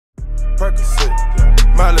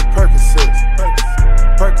Miley Percocet,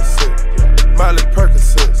 Percocet, Miley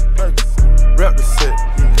Percocet, rep the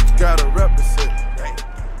set, gotta rep the set.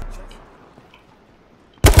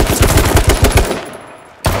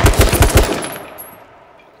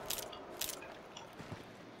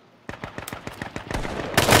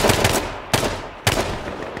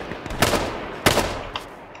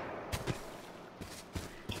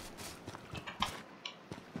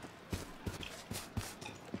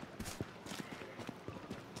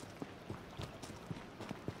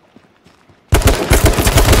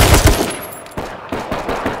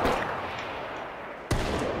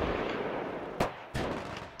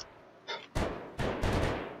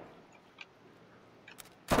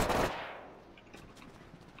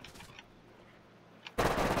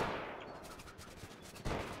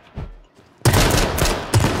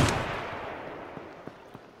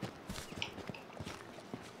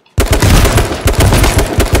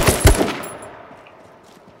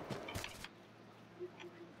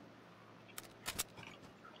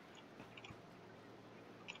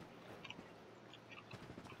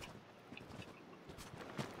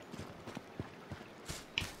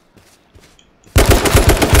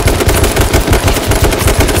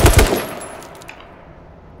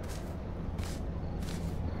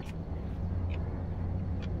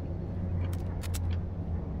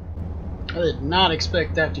 I did not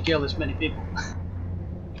expect that to kill this many people.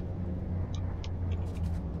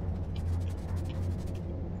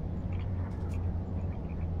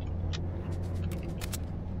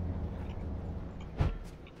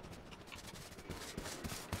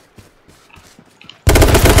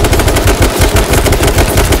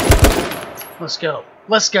 Let's go.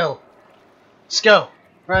 Let's go. Let's go.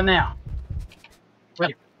 Right now. Right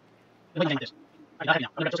here. Look at this. I got it now.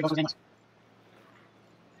 I'm going to go to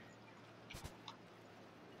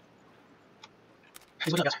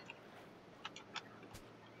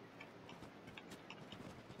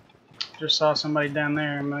Just saw somebody down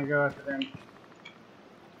there. I'm gonna go after them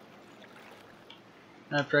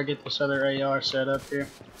after I get this other AR set up here.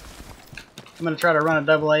 I'm gonna try to run a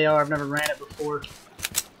double AR. I've never ran it before.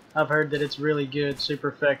 I've heard that it's really good, super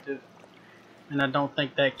effective, and I don't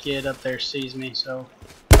think that kid up there sees me. So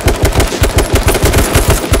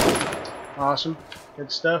awesome,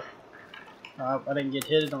 good stuff. I didn't get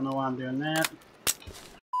hit. I don't know why I'm doing that.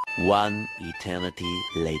 One eternity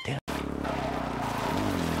later.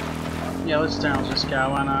 Yeah, let's challenge this guy,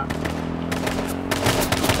 why not?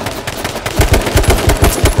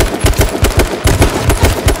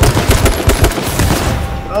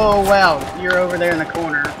 Oh wow, you're over there in the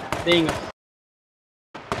corner being a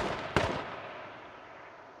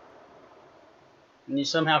and you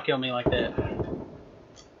somehow kill me like that.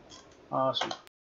 Awesome.